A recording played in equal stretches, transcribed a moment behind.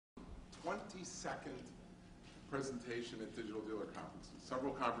22nd presentation at digital dealer conferences.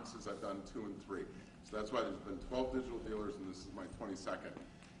 Several conferences I've done 2 and 3. So that's why there's been 12 digital dealers, and this is my 22nd.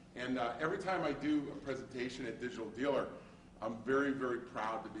 And every time I do a presentation at Digital Dealer, I'm very, very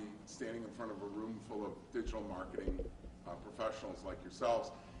proud to be standing in front of a room full of digital marketing professionals like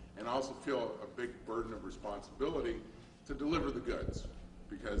yourselves. And I also feel a big burden of responsibility to deliver the goods,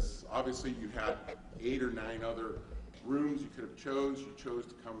 because obviously you had 8 or 9 other rooms you could have chose. You chose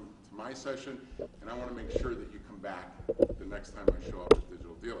to come to my session, and I want to make sure that you come back the next time I show up at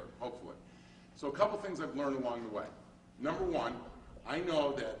Digital Dealer, hopefully. So a couple things I've learned along the way. Number one, I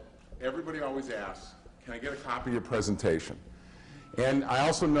know that everybody always asks, can I get a copy of your presentation? And I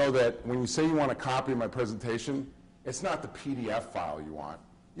also know that when you say you want a copy of my presentation, it's not the PDF file you want.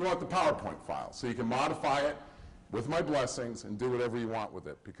 You want the PowerPoint file, so you can modify it with my blessings and do whatever you want with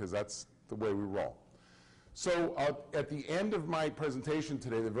it, because that's the way we roll. So at the end of my presentation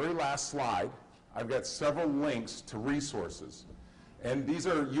today, the very last slide, I've got several links to resources. And these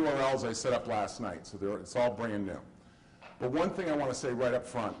are URLs I set up last night, so it's all brand new. But one thing I want to say right up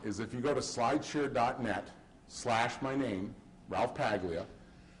front is if you go to slideshare.net/my name, Ralph Paglia,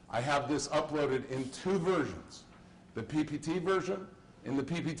 I have this uploaded in 2 versions, the PPT version and the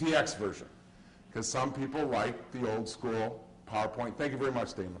PPTX version, because some people like the old school PowerPoint. Thank you very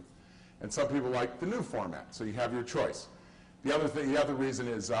much, Damon. And some people like the new format, so you have your choice. The other reason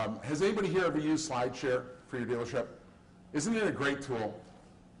is, has anybody here ever used SlideShare for your dealership? Isn't it a great tool?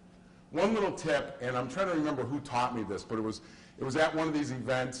 One little tip, and I'm trying to remember who taught me this, but it was at one of these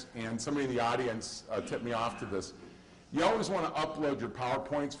events, and somebody in the audience tipped me off to this. You always want to upload your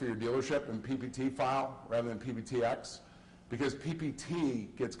PowerPoints for your dealership in PPT file rather than PPTX, because PPT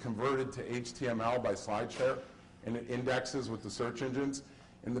gets converted to HTML by SlideShare, and it indexes with the search engines,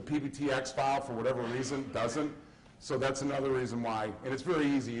 and the PPTX file, for whatever reason, doesn't. So that's another reason why, and it's very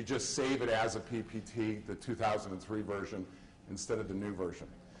easy. You just save it as a PPT, the 2003 version, instead of the new version.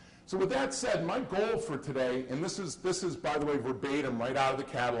 So with that said, my goal for today, and this is by the way, verbatim right out of the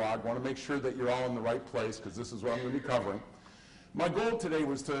catalog. I want to make sure that you're all in the right place, because this is what I'm going to be covering. My goal today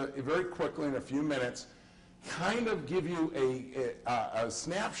was to, very quickly, in a few minutes, kind of give you a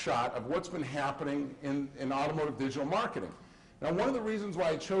snapshot of what's been happening in automotive digital marketing. Now, one of the reasons why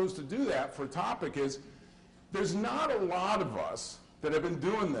I chose to do that for a topic is there's not a lot of us that have been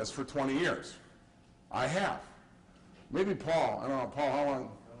doing this for 20 years. I have. Maybe Paul. I don't know, Paul, how long?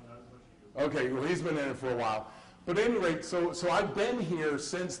 Okay, well, he's been in it for a while. But at any rate, so I've been here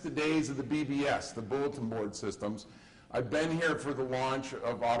since the days of the BBS, the bulletin board systems. I've been here for the launch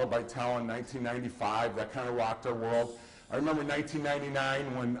of Auto by Tel in 1995. That kind of rocked our world. I remember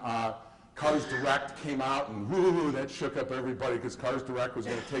 1999 when Cars Direct came out, and whoo, that shook up everybody, because Cars Direct was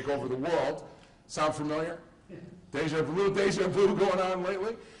going to take over the world. Sound familiar? Deja vu, deja vu going on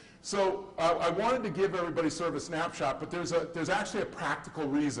lately. So I wanted to give everybody sort of a snapshot, but there's actually a practical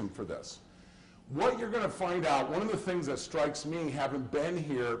reason for this. What you're going to find out, one of the things that strikes me, having been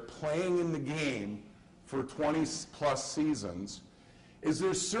here playing in the game for 20-plus seasons, is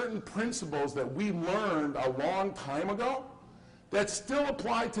there's certain principles that we learned a long time ago that still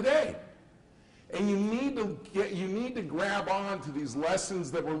apply today. And you need to grab on to these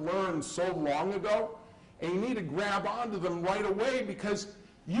lessons that were learned so long ago, and you need to grab onto them right away, because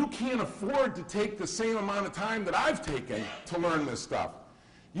you can't afford to take the same amount of time that I've taken to learn this stuff.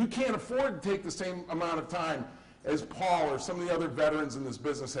 You can't afford to take the same amount of time as Paul or some of the other veterans in this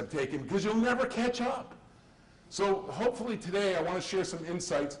business have taken, because you'll never catch up. So hopefully today I want to share some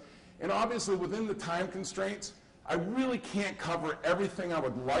insights, and obviously within the time constraints, I really can't cover everything I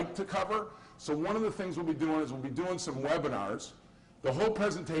would like to cover. So one of the things we'll be doing is we'll be doing some webinars. The whole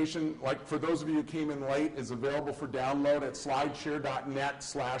presentation, like for those of you who came in late, is available for download at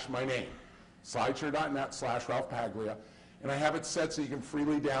slideshare.net/my name. Slideshare.net/Ralph Paglia. And I have it set so you can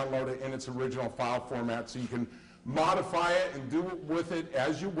freely download it in its original file format, so you can modify it and do with it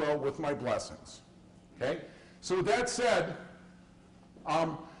as you will with my blessings. Okay? So with that said, I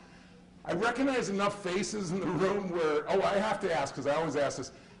recognize enough faces in the room where, oh, I have to ask, because I always ask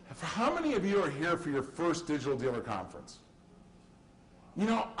this, how many of you are here for your first Digital Dealer Conference? You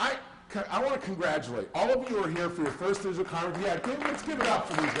know, I want to congratulate all of you who are here for your first digital conference. Yeah, let's give it up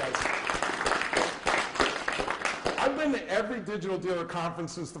for these guys. I've been to every digital dealer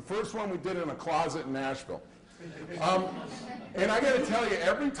conference since the first one we did in a closet in Nashville. And I got to tell you,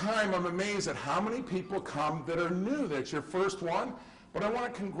 every time I'm amazed at how many people come that are new. That's your first one. But I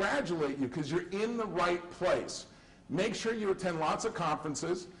want to congratulate you, because you're in the right place. Make sure you attend lots of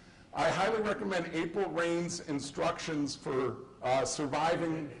conferences. I highly recommend April Rain's instructions for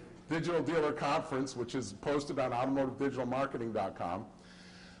surviving Digital Dealer Conference, which is posted on automotivedigitalmarketing.com.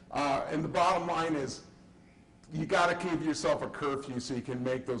 And the bottom line is, you got to give yourself a curfew so you can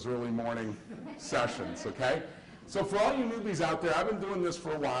make those early morning sessions, okay? So for all you newbies out there, I've been doing this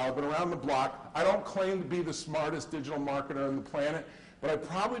for a while. I've been around the block. I don't claim to be the smartest digital marketer on the planet, but I've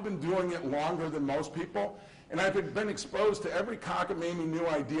probably been doing it longer than most people. And I've been exposed to every cockamamie new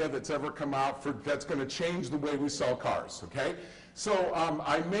idea that's ever come out that's going to change the way we sell cars, okay? So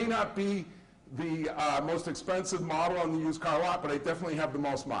I may not be the most expensive model on the used car lot, but I definitely have the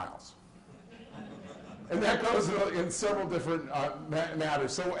most miles. And that goes in several different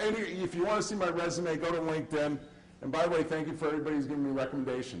matters. So if you want to see my resume, go to LinkedIn. And by the way, thank you for everybody who's giving me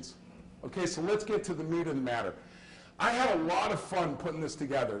recommendations. Okay, so let's get to the meat of the matter. I had a lot of fun putting this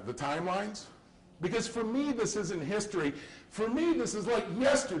together, the timelines, because for me, this isn't history. For me, this is like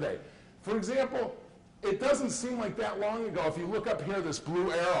yesterday. For example, it doesn't seem like that long ago. If you look up here, this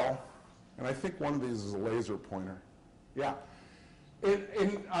blue arrow, and I think one of these is a laser pointer. Yeah.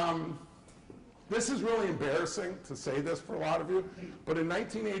 This is really embarrassing to say this for a lot of you, but in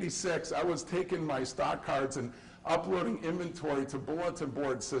 1986, I was taking my stock cards and uploading inventory to bulletin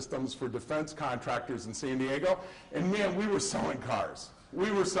board systems for defense contractors in San Diego, and man, we were selling cars.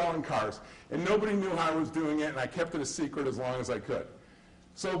 We were selling cars, and nobody knew how I was doing it, and I kept it a secret as long as I could.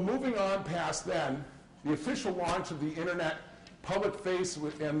 So moving on past then, the official launch of the internet public face,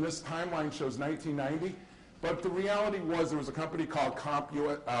 and this timeline shows 1990, but the reality was there was a company called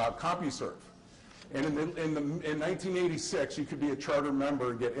CompuServe. And in 1986, you could be a charter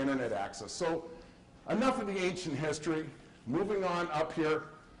member and get internet access. So enough of the ancient history. Moving on up here,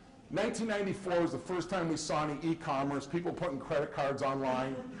 1994 was the first time we saw any e-commerce, people putting credit cards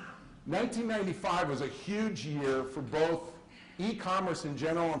online. 1995 was a huge year for both e-commerce in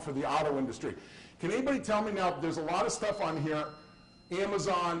general and for the auto industry. Can anybody tell me now, there's a lot of stuff on here,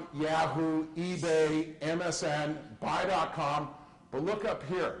 Amazon, Yahoo, eBay, MSN, Buy.com, but look up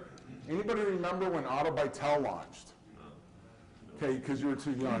here. Anybody remember when Automotive launched? Okay, because you were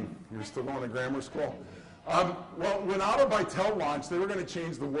too young. You were still going to grammar school. Well, when Automotive launched, they were going to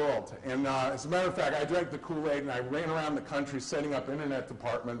change the world. And as a matter of fact, I drank the Kool-Aid and I ran around the country setting up internet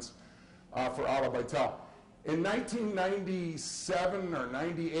departments for Automotive. In 1997 or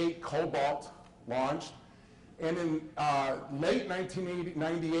 98, Cobalt launched. And in late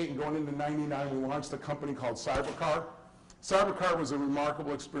 1998 and going into 99, we launched a company called Cybercar. Cybercar was a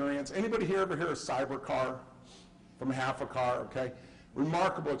remarkable experience. Anybody here ever hear of Cybercar from half a car? Okay,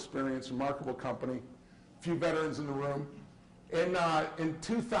 remarkable experience, remarkable company. A few veterans in the room. In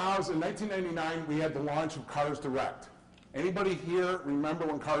 1999, we had the launch of Cars Direct. Anybody here remember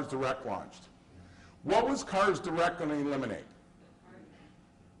when Cars Direct launched? What was Cars Direct going to eliminate?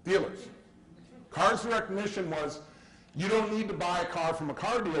 Dealers. Cars Direct mission was, you don't need to buy a car from a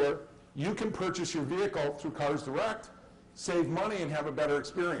car dealer. You can purchase your vehicle through Cars Direct, save money, and have a better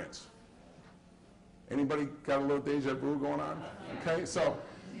experience. Anybody got a little deja vu going on? Okay, so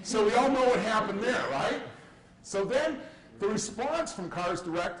we all know what happened there, right? So then the response from Cars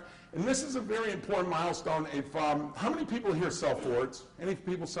Direct, and this is a very important milestone. If how many people here sell Fords? Any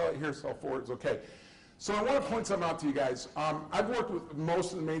people here sell Fords? Okay. So I want to point something out to you guys. I've worked with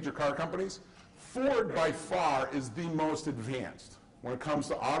most of the major car companies. Ford, by far, is the most advanced when it comes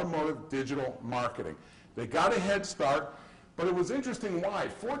to automotive digital marketing. They got a head start, but it was interesting why.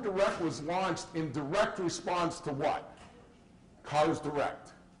 Ford Direct was launched in direct response to what? Cars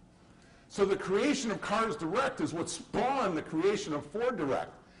Direct. So the creation of Cars Direct is what spawned the creation of Ford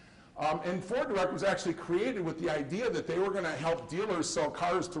Direct. And Ford Direct was actually created with the idea that they were going to help dealers sell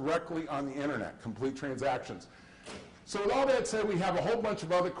cars directly on the internet, complete transactions. So with all that said, we have a whole bunch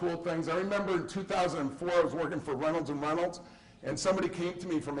of other cool things. I remember in 2004, I was working for Reynolds & Reynolds, and somebody came to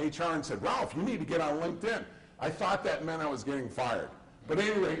me from HR and said, Ralph, you need to get on LinkedIn. I thought that meant I was getting fired. But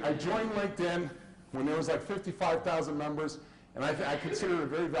anyway, I joined LinkedIn when there was like 55,000 members, and I consider it a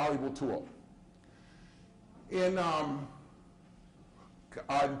very valuable tool. In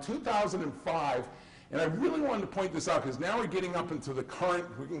 2005, and I really wanted to point this out because now we're getting up into the current,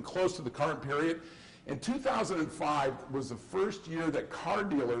 we're getting close to the current period. In 2005 was the first year that car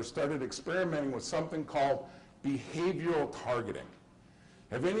dealers started experimenting with something called behavioral targeting.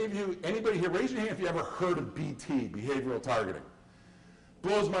 Have anybody here, raise your hand if you ever heard of BT, behavioral targeting.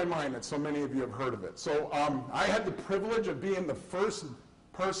 Blows my mind that so many of you have heard of it. So I had the privilege of being the first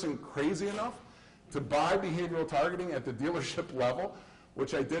person crazy enough to buy behavioral targeting at the dealership level,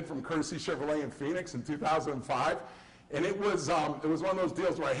 which I did from Courtesy Chevrolet in Phoenix in 2005. And it was one of those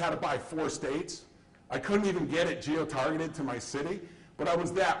deals where I had to buy 4 states. I couldn't even get it geo-targeted to my city, but I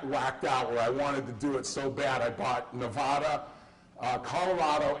was that whacked out where I wanted to do it so bad. I bought Nevada,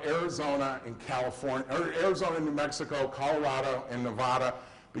 Colorado, Arizona, and California, or Arizona, New Mexico, Colorado, and Nevada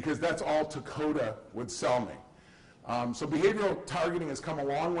because that's all Dakota would sell me. So behavioral targeting has come a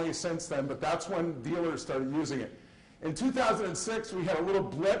long way since then, but that's when dealers started using it. In 2006, we had a little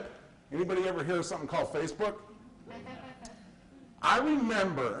blip. Anybody ever hear of something called Facebook? I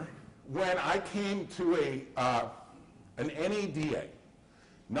remember when I came to an NADA,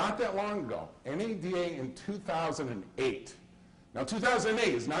 not that long ago, NADA in 2008. Now,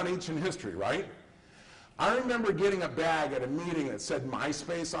 2008 is not ancient history, right? I remember getting a bag at a meeting that said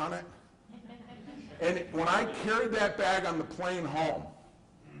MySpace on it. And when I carried that bag on the plane home,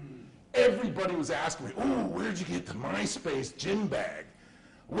 everybody was asking me, ooh, where'd you get the MySpace gym bag?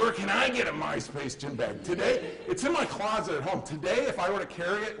 Where can I get a MySpace gym bag? Today, it's in my closet at home. Today, if I were to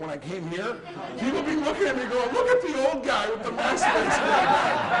carry it when I came here, people would be looking at me going, look at the old guy with the MySpace gym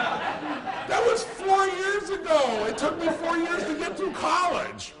bag. That was 4 years ago. It took me 4 years to get through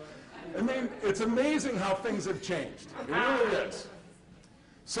college. I mean, it's amazing how things have changed. It really is.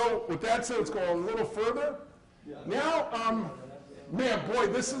 So with that said, let's go a little further. Now, man, boy,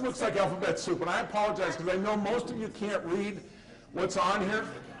 this looks like alphabet soup, and I apologize because I know most of you can't read what's on here.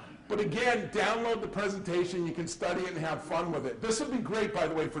 But again, download the presentation. You can study it and have fun with it. This would be great, by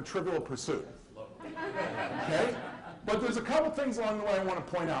the way, for Trivial Pursuit. Okay? But there's a couple things along the way I want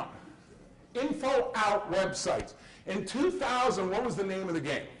to point out. Info out websites. In 2000, what was the name of the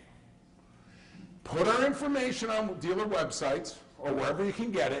game? Put our information on dealer websites, or wherever you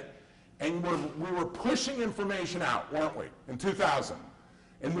can get it, and we were pushing information out, weren't we, in 2000?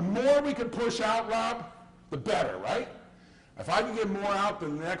 And the more we could push out, Rob, the better, right? If I could get more out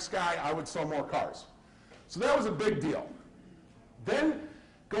than the next guy, I would sell more cars. So that was a big deal. Then,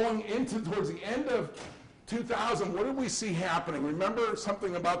 going into towards the end of 2000, what did we see happening? Remember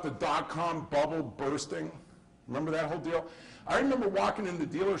something about the dot-com bubble bursting? Remember that whole deal? I remember walking into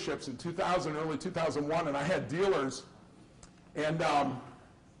dealerships in 2000, early 2001, and I had dealers. And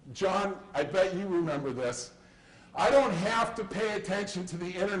John, I bet you remember this. I don't have to pay attention to the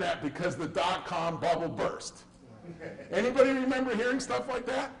internet because the dot-com bubble burst. Anybody remember hearing stuff like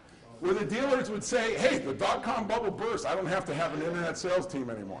that? Where the dealers would say, hey, the dot-com bubble burst. I don't have to have an internet sales team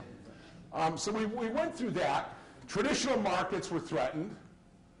anymore. So we went through that. Traditional markets were threatened.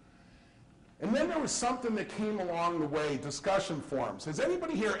 And then there was something that came along the way, discussion forums. Has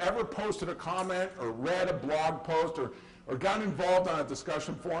anybody here ever posted a comment or read a blog post or gotten involved on a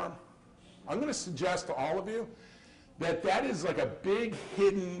discussion forum? I'm going to suggest to all of you that that is like a big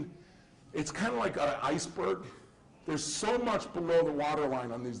hidden, it's kind of like an iceberg. There's so much below the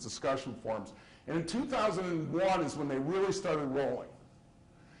waterline on these discussion forums. And in 2001 is when they really started rolling.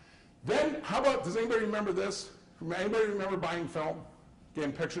 Then, how about, does anybody remember this? Anybody remember buying film,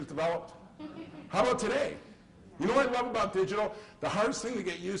 getting pictures developed? How about today? You know what I love about digital? The hardest thing to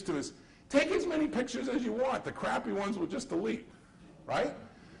get used to is take as many pictures as you want. The crappy ones we'll just delete, right?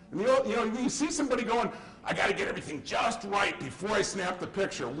 And you see somebody going, I got to get everything just right before I snap the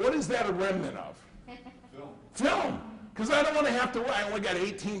picture. What is that a remnant of? Film. Film. Because I don't want to have to, I only got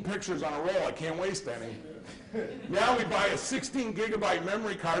 18 pictures on a roll. I can't waste any. Now we buy a 16 gigabyte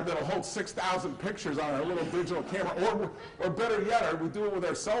memory card that'll hold 6,000 pictures on our little digital camera. Or better yet, we do it with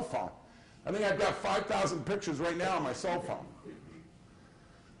our cell phone. I think I've got 5,000 pictures right now on my cell phone.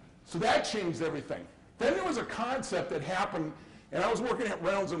 So that changed everything. Then there was a concept that happened, and I was working at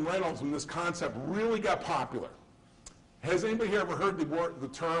Reynolds and Reynolds when this concept really got popular. Has anybody here ever heard the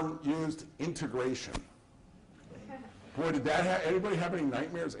term used, integration? Boy, did that anybody have any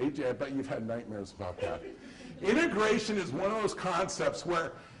nightmares? AJ, I bet you've had nightmares about that. Integration is one of those concepts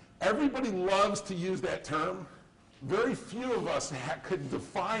where everybody loves to use that term. Very few of us could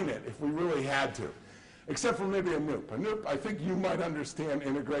define it if we really had to, except for maybe a noob. A noob, I think you might understand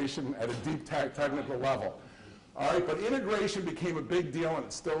integration at a deep technical level. All right, but integration became a big deal, and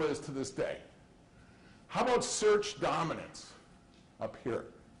it still is to this day. How about search dominance up here?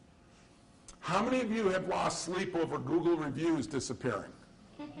 How many of you have lost sleep over Google reviews disappearing?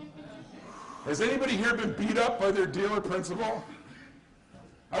 Has anybody here been beat up by their dealer principal?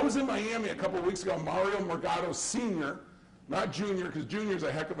 I was in Miami a couple of weeks ago. Mario Morgado Sr., not Junior, because Junior's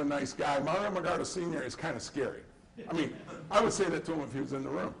a heck of a nice guy. Mario Morgado Sr. is kind of scary. I mean, I would say that to him if he was in the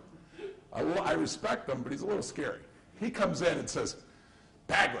room. I respect him, but he's a little scary. He comes in and says,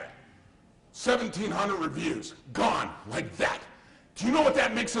 Paglia, 1,700 reviews, gone like that. Do you know what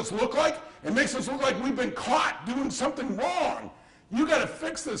that makes us look like? It makes us look like we've been caught doing something wrong. You got to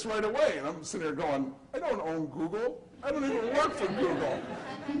fix this right away. And I'm sitting there going, I don't own Google. I don't even work for Google.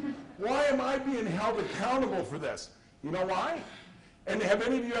 Why am I being held accountable for this? You know why? And have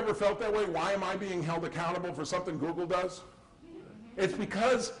any of you ever felt that way? Why am I being held accountable for something Google does? It's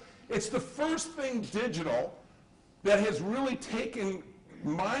because it's the first thing digital that has really taken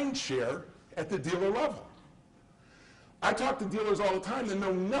mind share at the dealer level. I talk to dealers all the time that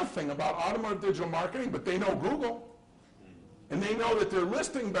know nothing about automotive digital marketing, but they know Google. And they know that their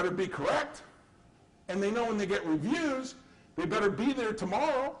listing better be correct. And they know when they get reviews, they better be there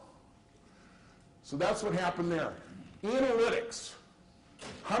tomorrow. So that's what happened there. Analytics.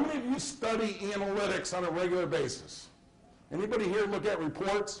 How many of you study analytics on a regular basis? Anybody here look at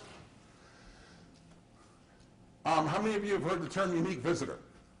reports? How many of you have heard the term unique visitor?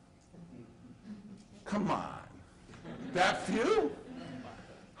 Come on. That few?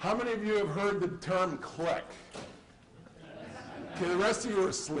 How many of you have heard the term click? Okay, the rest of you are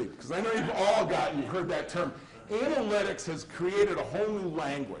asleep, because I know you've heard that term. Analytics has created a whole new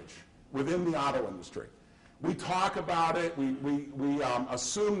language within the auto industry. We talk about it, we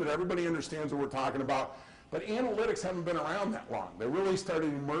assume that everybody understands what we're talking about, but analytics haven't been around that long. They really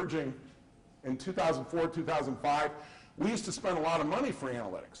started emerging in 2004, 2005. We used to spend a lot of money for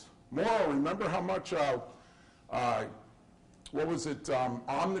analytics. Mauro, remember how much, what was it,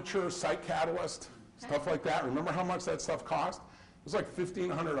 Omniture, Site Catalyst, stuff like that? Remember how much that stuff cost? It was like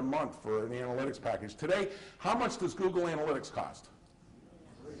 $1,500 a month for an analytics package. Today, how much does Google Analytics cost?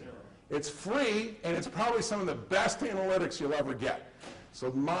 It's free, and it's probably some of the best analytics you'll ever get. So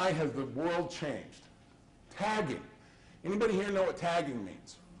has the world changed? Tagging. Anybody here know what tagging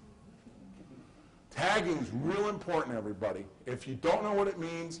means? Tagging is real important, everybody. If you don't know what it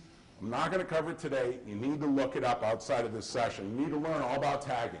means, I'm not going to cover it today. You need to look it up outside of this session. You need to learn all about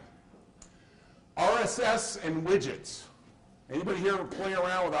tagging. RSS and widgets. Anybody here play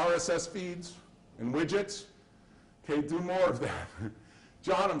around with RSS feeds and widgets? Okay, do more of that.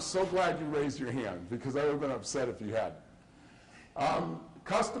 John, I'm so glad you raised your hand, because I would have been upset if you had.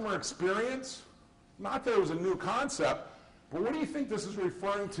 Customer experience, not that it was a new concept, but what do you think this is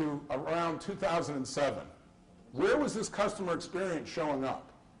referring to around 2007? Where was this customer experience showing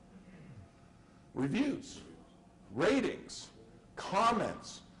up? Reviews, ratings,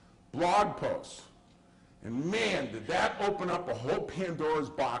 comments, blog posts. And man, did that open up a whole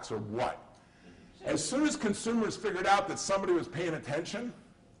Pandora's box or what? As soon as consumers figured out that somebody was paying attention,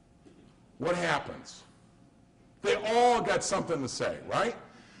 what happens? They all got something to say, right?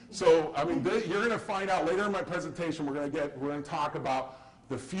 So, I mean, you're going to find out later in my presentation, we're going to talk about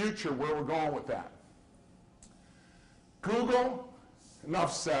the future, where we're going with that. Google,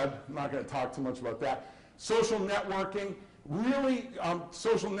 enough said. I'm not going to talk too much about that. Social networking. Really,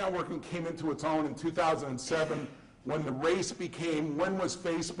 social networking came into its own in 2007 when the race became, when was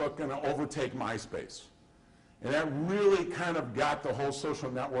Facebook going to overtake MySpace? And that really kind of got the whole social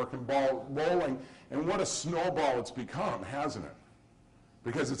networking ball rolling. And what a snowball it's become, hasn't it?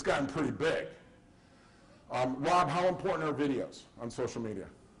 Because it's gotten pretty big. Rob, how important are videos on social media?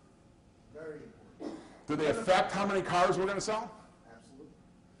 Very important. Do they affect how many cars we're going to sell? Absolutely.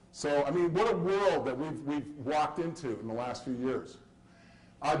 So, I mean, what a world that we've walked into in the last few years.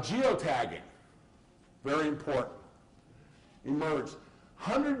 Geotagging, very important. Emerged.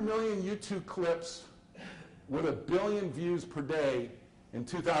 100 million YouTube clips with 1 billion views per day in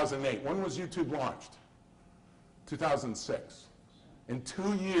 2008. When was YouTube launched? 2006. In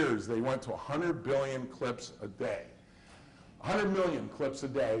 2 years, they went to 100 billion clips a day. 100 million clips a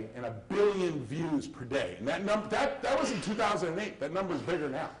day and 1 billion views per day. And that was in 2008. That number's bigger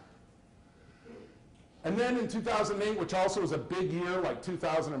now. And then in 2008, which also was a big year, like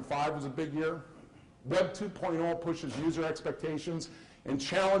 2005 was a big year, Web 2.0 pushes user expectations and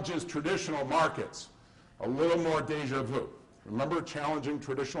challenges traditional markets. A little more deja vu. Remember challenging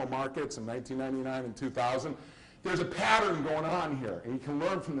traditional markets in 1999 and 2000? There's a pattern going on here, and you can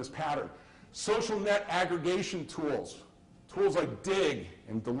learn from this pattern. Social net aggregation tools, tools like Dig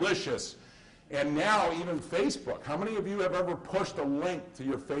and Delicious, and now even Facebook. How many of you have ever pushed a link to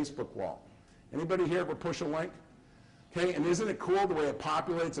your Facebook wall? Anybody here ever push a link? Okay, and isn't it cool the way it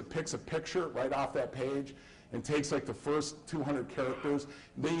populates? It picks a picture right off that page and takes like the first 200 characters.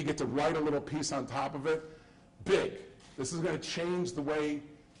 Then you get to write a little piece on top of it. Big. This is going to change the way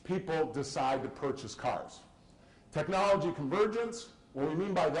people decide to purchase cars. Technology convergence. What we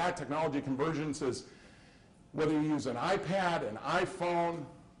mean by that, technology convergence, is whether you use an iPad, an iPhone,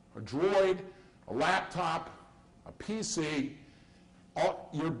 a Droid, a laptop, a PC,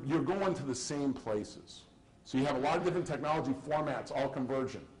 you're going to the same places. So you have a lot of different technology formats, all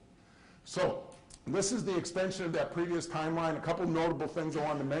converging. So this is the extension of that previous timeline. A couple notable things I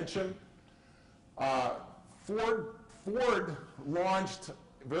wanted to mention. Ford launched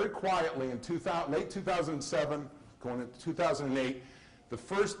very quietly in late 2007, going into 2008, the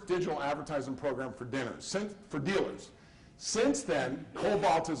first digital advertising program for dealers. Since then,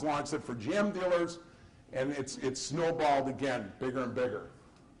 Cobalt has launched it for GM dealers, and it's snowballed again, bigger and bigger.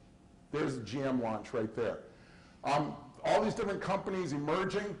 There's the GM launch right there. All these different companies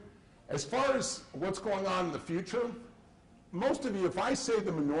emerging. As far as what's going on in the future, most of you, if I say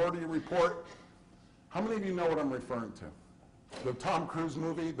the Minority Report, how many of you know what I'm referring to? The Tom Cruise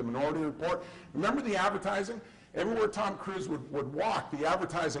movie, The Minority Report. Remember the advertising? Everywhere Tom Cruise would walk, the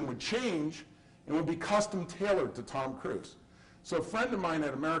advertising would change and would be custom tailored to Tom Cruise. So a friend of mine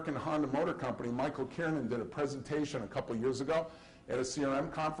at American Honda Motor Company, Michael Kiernan, did a presentation a couple years ago at a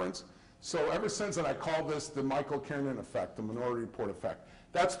CRM conference. So ever since then, I call this the Michael Kiernan effect, the Minority Report effect.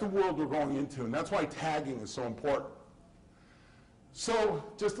 That's the world we're going into, and that's why tagging is so important. So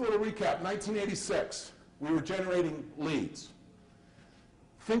just a little recap. 1986, we were generating leads.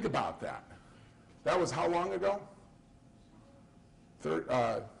 Think about that. That was how long ago?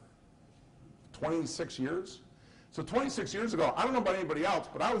 26 years? So 26 years ago, I don't know about anybody else,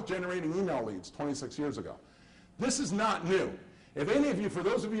 but I was generating email leads 26 years ago. This is not new. If any of you, for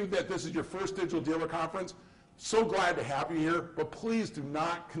those of you that this is your first digital dealer conference, so glad to have you here, but please do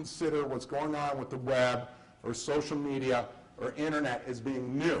not consider what's going on with the web or social media or internet as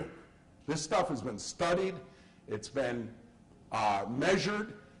being new. This stuff has been studied, it's been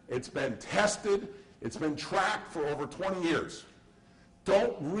measured, it's been tested, it's been tracked for over 20 years.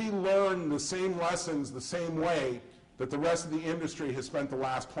 Don't relearn the same lessons the same way that the rest of the industry has spent the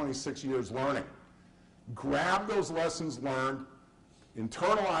last 26 years learning. Grab those lessons learned,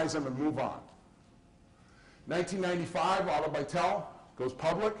 internalize them, and move on. 1995, Auto by Tel goes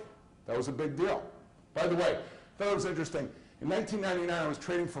public. That was a big deal. By the way, I thought it was interesting. In 1999, I was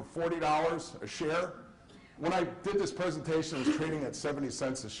trading for $40 a share. When I did this presentation, I was trading at 70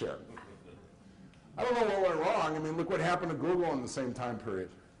 cents a share. I don't know what went wrong. I mean, look what happened to Google in the same time period.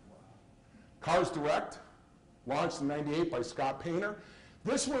 Cars Direct, launched in '98 by Scott Painter.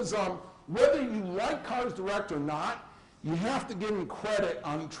 This was, whether you like Cars Direct or not, you have to give them credit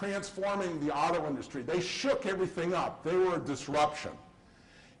on transforming the auto industry. They shook everything up. They were a disruption.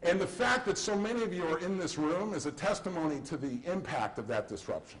 And the fact that so many of you are in this room is a testimony to the impact of that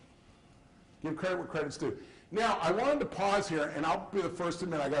disruption. Give credit where credit's due. Now, I wanted to pause here, and I'll be the first to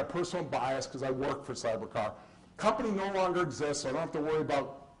admit I got a personal bias because I work for Cybercar. Company no longer exists, so I don't have to worry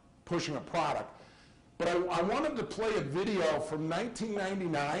about pushing a product. But I wanted to play a video from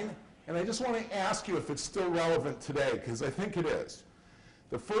 1999, and I just want to ask you if it's still relevant today, because I think it is.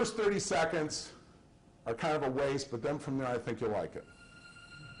 The first 30 seconds are kind of a waste, but then from there I think you'll like it.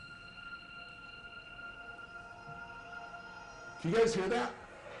 Can you guys hear that?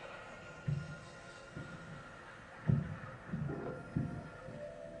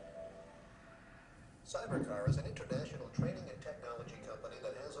 Cybercar is an international training and technology company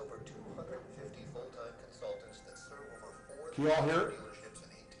that has over 250 full-time consultants that serve over 4,000 Can you all hear it? dealerships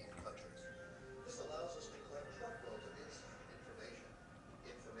in 18 countries. This allows us to collect truckloads of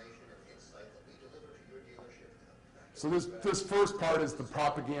information and insight that we deliver to your dealership. So this first part is the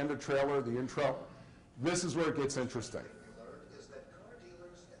propaganda trailer, the intro. This is where it gets interesting. What we learned is that car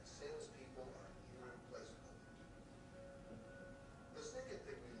dealers and salespeople are irreplaceable. The second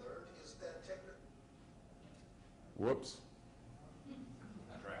thing we learned is that Whoops.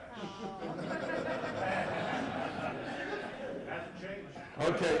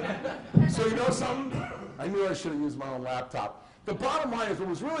 Okay, so you know something? I knew I should have used my own laptop. The bottom line is what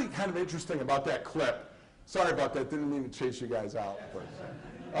was really kind of interesting about that clip, sorry about that, didn't mean to chase you guys out, but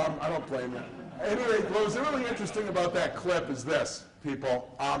I don't blame you. Anyway, what was really interesting about that clip is this,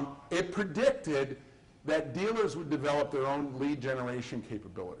 people. It predicted that dealers would develop their own lead generation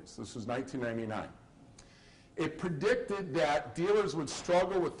capabilities. This was 1999. It predicted that dealers would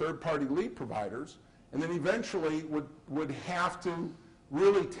struggle with third-party lead providers and then eventually would have to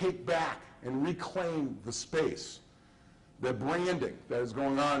really take back and reclaim the space, the branding that is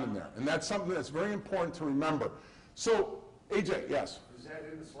going on in there. And that's something that's very important to remember. So, AJ, yes? Is that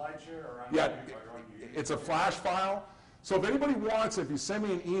in the slideshare or on Yeah, YouTube? it's a Flash file. So if anybody wants, if you send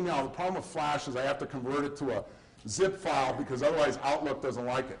me an email, the problem with Flash is I have to convert it to a zip file because otherwise Outlook doesn't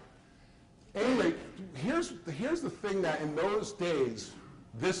like it. Anyway, here's the thing that in those days,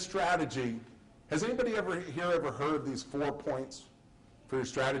 this strategy, has anybody ever heard of these 4 points for your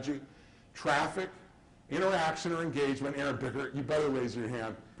strategy? Traffic, interaction or engagement, Aaron Bickert, you better raise your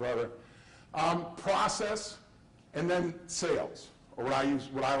hand, brother. Process, and then sales, or what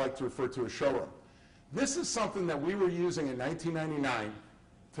I like to refer to as showroom. This is something that we were using in 1999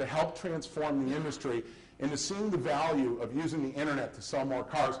 to help transform the industry into seeing the value of using the internet to sell more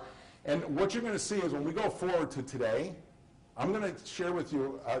cars. And what you're going to see is when we go forward to today, I'm going to share with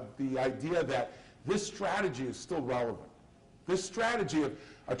you the idea that this strategy is still relevant. This strategy of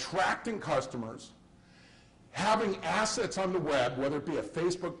attracting customers, having assets on the web, whether it be a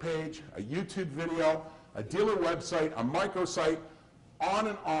Facebook page, a YouTube video, a dealer website, a microsite, on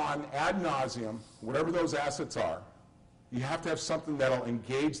and on, ad nauseum, whatever those assets are, you have to have something that'll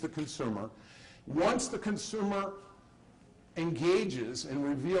engage the consumer. Once the consumer engages and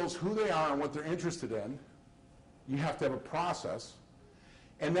reveals who they are and what they're interested in, you have to have a process.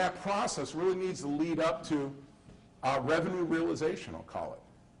 And that process really needs to lead up to revenue realization, I'll call it.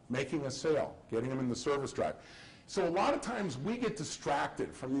 Making a sale, getting them in the service drive. So a lot of times we get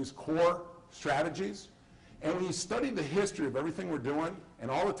distracted from these core strategies. And when you study the history of everything we're doing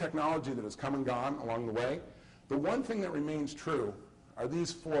and all the technology that has come and gone along the way, the one thing that remains true are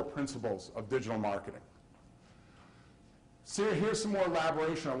these 4 principles of digital marketing. So here's some more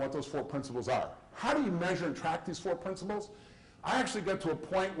elaboration on what those 4 principles are. How do you measure and track these 4 principles? I actually got to a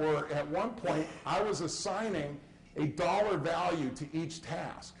point where at one point I was assigning a dollar value to each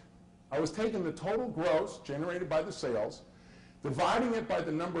task. I was taking the total gross generated by the sales, dividing it by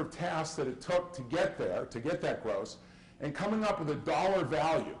the number of tasks that it took to get there, to get that gross, and coming up with a dollar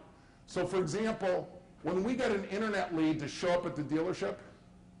value. So for example, when we got an internet lead to show up at the dealership,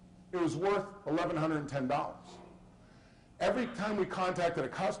 it was worth $1,110. Every time we contacted a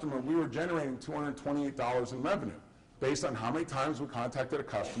customer, we were generating $228 in revenue, based on how many times we contacted a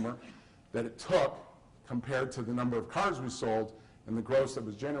customer that it took compared to the number of cars we sold and the gross that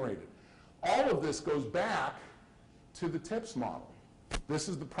was generated. All of this goes back to the tips model. This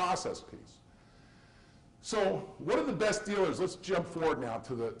is the process piece. So what are the best dealers? Let's jump forward now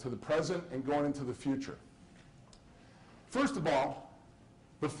to the present and going into the future. First of all,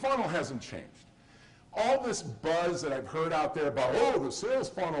 the funnel hasn't changed. All this buzz that I've heard out there about, oh, the sales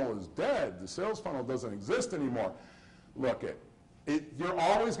funnel is dead, the sales funnel doesn't exist anymore. Look, you're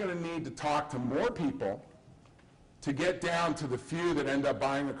always going to need to talk to more people to get down to the few that end up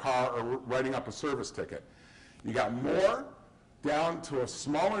buying a car or writing up a service ticket. You got more down to a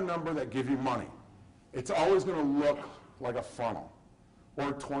smaller number that give you money. It's always going to look like a funnel or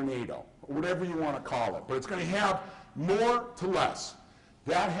a tornado or whatever you want to call it, but it's going to have more to less.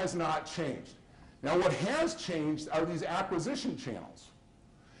 That has not changed. Now what has changed are these acquisition channels.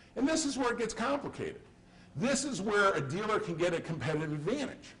 And this is where it gets complicated. This is where a dealer can get a competitive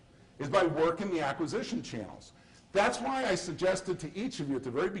advantage, is by working the acquisition channels. That's why I suggested to each of you at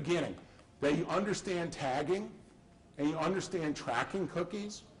the very beginning that you understand tagging and you understand tracking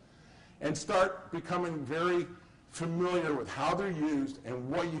cookies and start becoming very familiar with how they're used and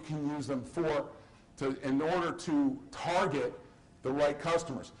what you can use them for in order to target the right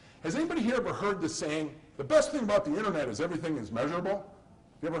customers. Has anybody here ever heard the saying, the best thing about the internet is everything is measurable?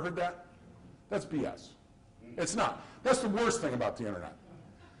 You ever heard that? That's BS. It's not. That's the worst thing about the internet.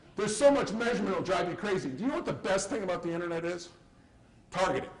 There's so much measurement it'll drive you crazy. Do you know what the best thing about the internet is?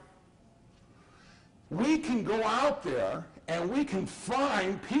 Targeting. We can go out there and we can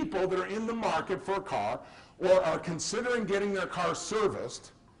find people that are in the market for a car or are considering getting their car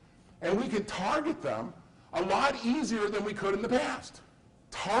serviced, and we can target them a lot easier than we could in the past.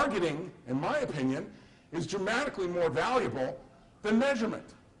 Targeting, in my opinion, is dramatically more valuable than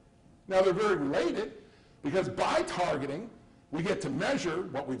measurement. Now, they're very related, because by targeting, we get to measure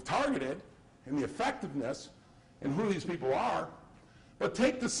what we've targeted and the effectiveness and who these people are. But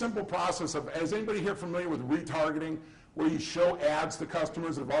take the simple process of, is anybody here familiar with retargeting, where you show ads to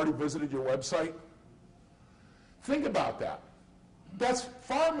customers that have already visited your website? Think about that. That's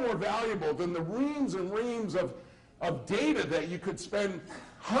far more valuable than the reams and reams of data that you could spend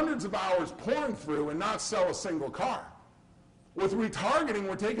hundreds of hours pouring through and not sell a single car. With retargeting,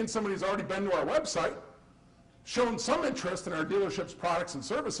 we're taking somebody who's already been to our website, shown some interest in our dealership's products and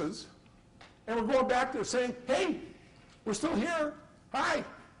services, and we're going back there saying, hey, we're still here. Hi,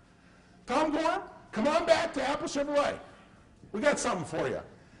 Tom Gorham, come on back to Apple Chevrolet. We got something for you.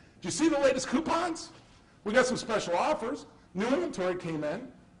 Did you see the latest coupons? We got some special offers. New inventory came in.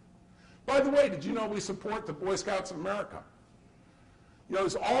 By the way, did you know we support the Boy Scouts of America? You know,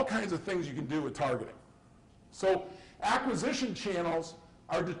 there's all kinds of things you can do with targeting. So acquisition channels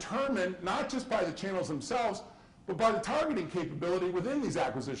are determined not just by the channels themselves, but by the targeting capability within these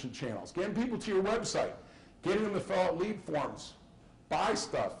acquisition channels. Getting people to your website, getting them to fill out lead forms, buy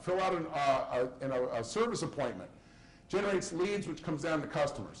stuff, fill out a service appointment, generates leads, which comes down to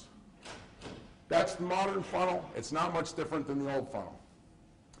customers. That's the modern funnel. It's not much different than the old funnel.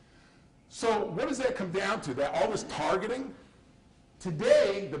 So what does that come down to? That all this targeting?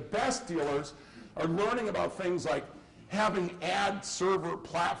 Today, the best dealers are learning about things like having ad server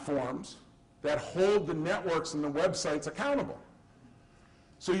platforms that hold the networks and the websites accountable.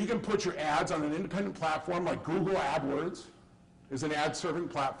 So you can put your ads on an independent platform like Google AdWords is an ad serving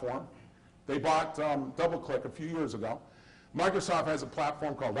platform. They bought DoubleClick a few years ago. Microsoft has a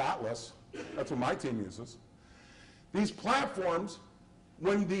platform called Atlas. That's what my team uses. These platforms,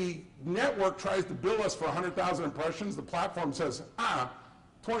 when the network tries to bill us for 100,000 impressions, the platform says,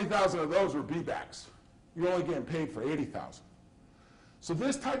 20,000 of those were beatbacks. You're only getting paid for 80,000. So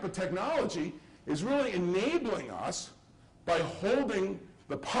this type of technology is really enabling us by holding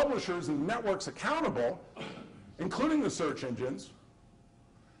the publishers and networks accountable, including the search engines,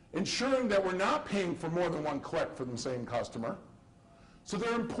 ensuring that we're not paying for more than one click for the same customer. So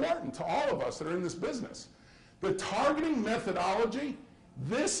they're important to all of us that are in this business. The targeting methodology,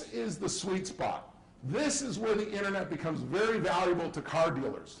 this is the sweet spot. This is where the internet becomes very valuable to car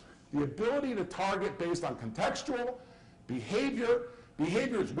dealers. The ability to target based on contextual behavior.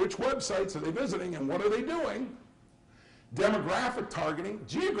 Behavior is which websites are they visiting and what are they doing. Demographic targeting,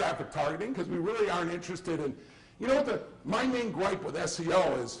 geographic targeting, because we really aren't interested in, you know what my main gripe with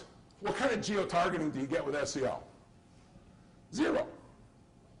SEO is, what kind of geo-targeting do you get with SEO? Zero.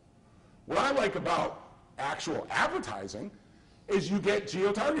 What I like about actual advertising is you get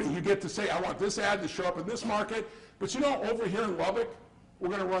geo-targeting. You get to say, I want this ad to show up in this market, but you know, over here in Lubbock, we're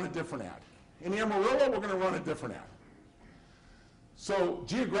going to run a different ad. In Amarillo, we're going to run a different ad. So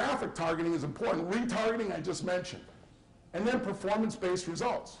geographic targeting is important. Retargeting, I just mentioned. And then performance-based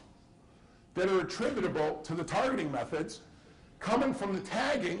results that are attributable to the targeting methods coming from the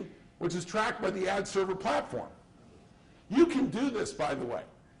tagging, which is tracked by the ad server platform. You can do this, by the way.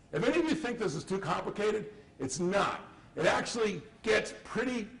 If any of you think this is too complicated, it's not. It actually gets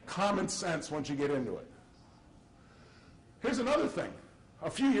pretty common sense once you get into it. Here's another thing. A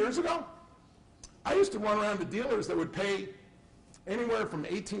few years ago, I used to run around to dealers that would pay anywhere from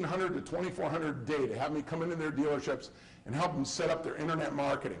 $1,800 to $2,400 a day to have me come into their dealerships and help them set up their internet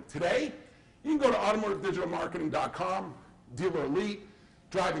marketing. Today, you can go to automotivedigitalmarketing.com, Dealer Elite,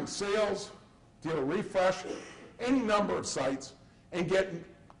 Driving Sales, Dealer Refresh, any number of sites, and get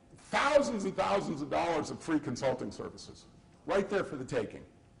thousands and thousands of dollars of free consulting services right there for the taking.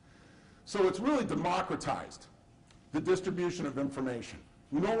 So it's really democratized the distribution of information.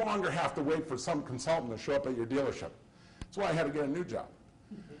 You no longer have to wait for some consultant to show up at your dealership. That's why I had to get a new job.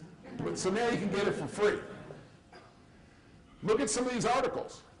 But so now you can get it for free. Look at some of these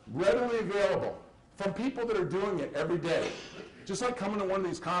articles, readily available, from people that are doing it every day. Just like coming to one of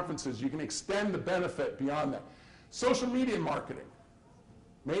these conferences, you can extend the benefit beyond that. Social media marketing,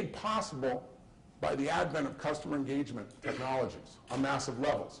 made possible by the advent of customer engagement technologies on massive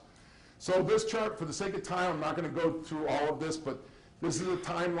levels. So this chart, for the sake of time, I'm not going to go through all of this, but this is a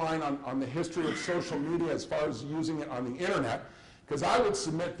timeline on the history of social media as far as using it on the internet, because I would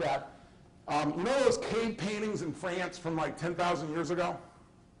submit that, you know those cave paintings in France from like 10,000 years ago?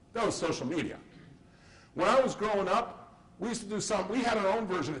 That was social media. When I was growing up, we used to do we had our own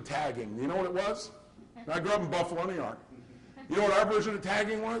version of tagging. You know what it was? I grew up in Buffalo, New York. You know what our version of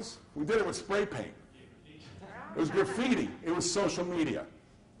tagging was? We did it with spray paint. It was graffiti. It was social media.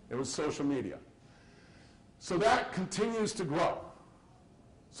 It was social media. So that continues to grow.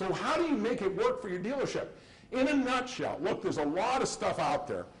 So how do you make it work for your dealership? In a nutshell, look, there's a lot of stuff out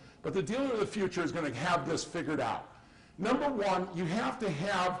there, but the dealer of the future is going to have this figured out. Number one, you have to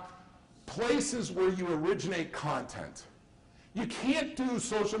have places where you originate content. You can't do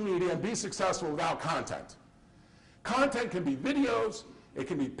social media and be successful without content. Content can be videos, it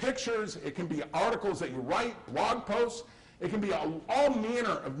can be pictures, it can be articles that you write, blog posts, it can be all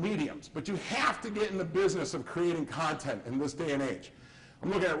manner of mediums, but you have to get in the business of creating content in this day and age.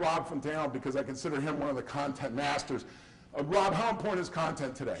 I'm looking at Rob Fontana because I consider him one of the content masters. Rob, how important is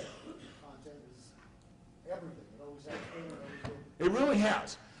content today? Content is everything. It always has been. It really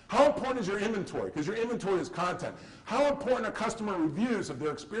has. How important is your inventory? Because your inventory is content. How important are customer reviews of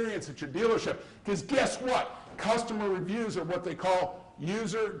their experience at your dealership? Because guess what? Customer reviews are what they call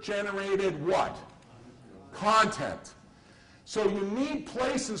user-generated what? Content. So you need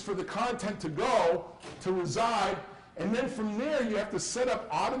places for the content to go, to reside, and then from there you have to set up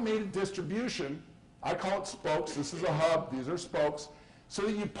automated distribution. I call it spokes. This is a hub. These are spokes. So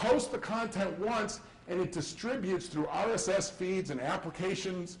that you post the content once and it distributes through RSS feeds and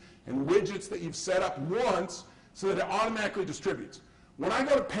applications and widgets that you've set up once so that it automatically distributes. When I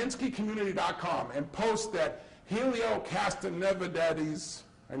go to PenskeCommunity.com and post that Helio Castroneves,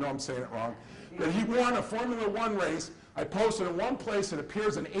 I know I'm saying it wrong, that he won a Formula One race, I post it in one place, it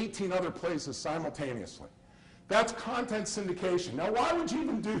appears in 18 other places simultaneously. That's content syndication. Now, why would you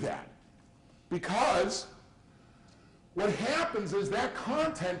even do that? Because what happens is that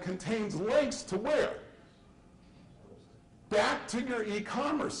content contains links to where? Back to your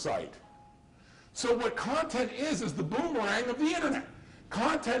e-commerce site. So what content is the boomerang of the internet.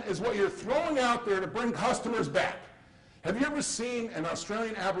 Content is what you're throwing out there to bring customers back. Have you ever seen an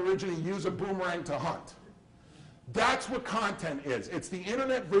Australian Aborigine use a boomerang to hunt? That's what content is. It's the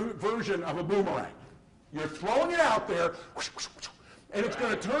internet version of a boomerang. You're throwing it out there, and it's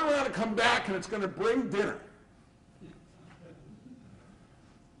going to turn around and come back, and it's going to bring dinner.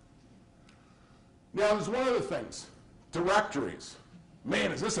 Now, there's one other thing. Directories.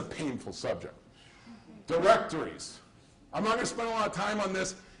 Man, is this a painful subject. Directories. I'm not going to spend a lot of time on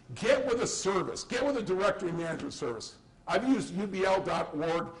this. Get with a service. Get with a directory management service. I've used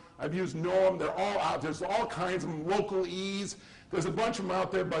ubl.org. I've used NOAM. They're all out. There's all kinds of them. Local Ease. There's a bunch of them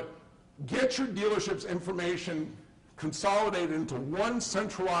out there. But get your dealership's information consolidated into one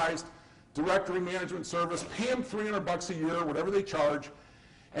centralized directory management service. Pay them $300 a year, whatever they charge.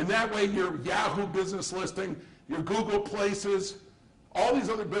 And that way your Yahoo business listing, your Google Places, all these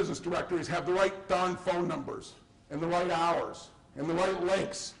other business directories have the right darn phone numbers and the right hours and the right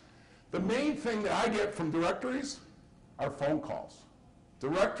links. The main thing that I get from directories are phone calls.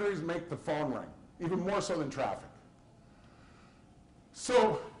 Directories make the phone ring, even more so than traffic.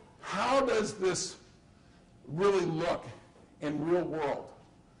 So how does this really look in real world?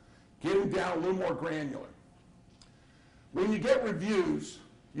 Getting down a little more granular. When you get reviews,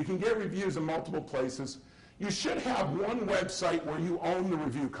 you can get reviews in multiple places. You should have one website where you own the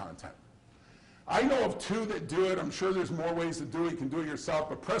review content. I know of two that do it. I'm sure there's more ways to do it. You can do it yourself.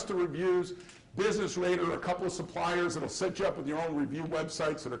 But Presta Reviews, Business Radar, a couple of suppliers that'll set you up with your own review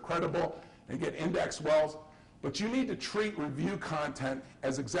websites that are credible and get indexed well. But you need to treat review content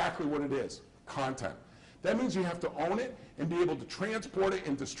as exactly what it is, content. That means you have to own it and be able to transport it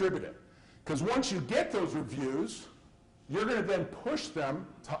and distribute it. Because once you get those reviews, you're going to then push them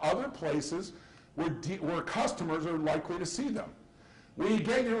to other places where customers are likely to see them. When you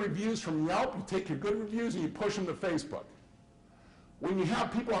get your reviews from Yelp, you take your good reviews and you push them to Facebook. When you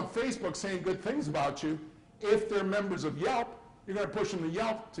have people on Facebook saying good things about you, if they're members of Yelp, you're going to push them to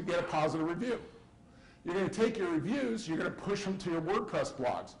Yelp to get a positive review. You're going to take your reviews, you're going to push them to your WordPress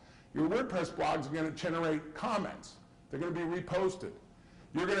blogs. Your WordPress blogs are going to generate comments. They're going to be reposted.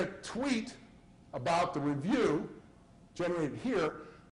 You're going to tweet about the review generated here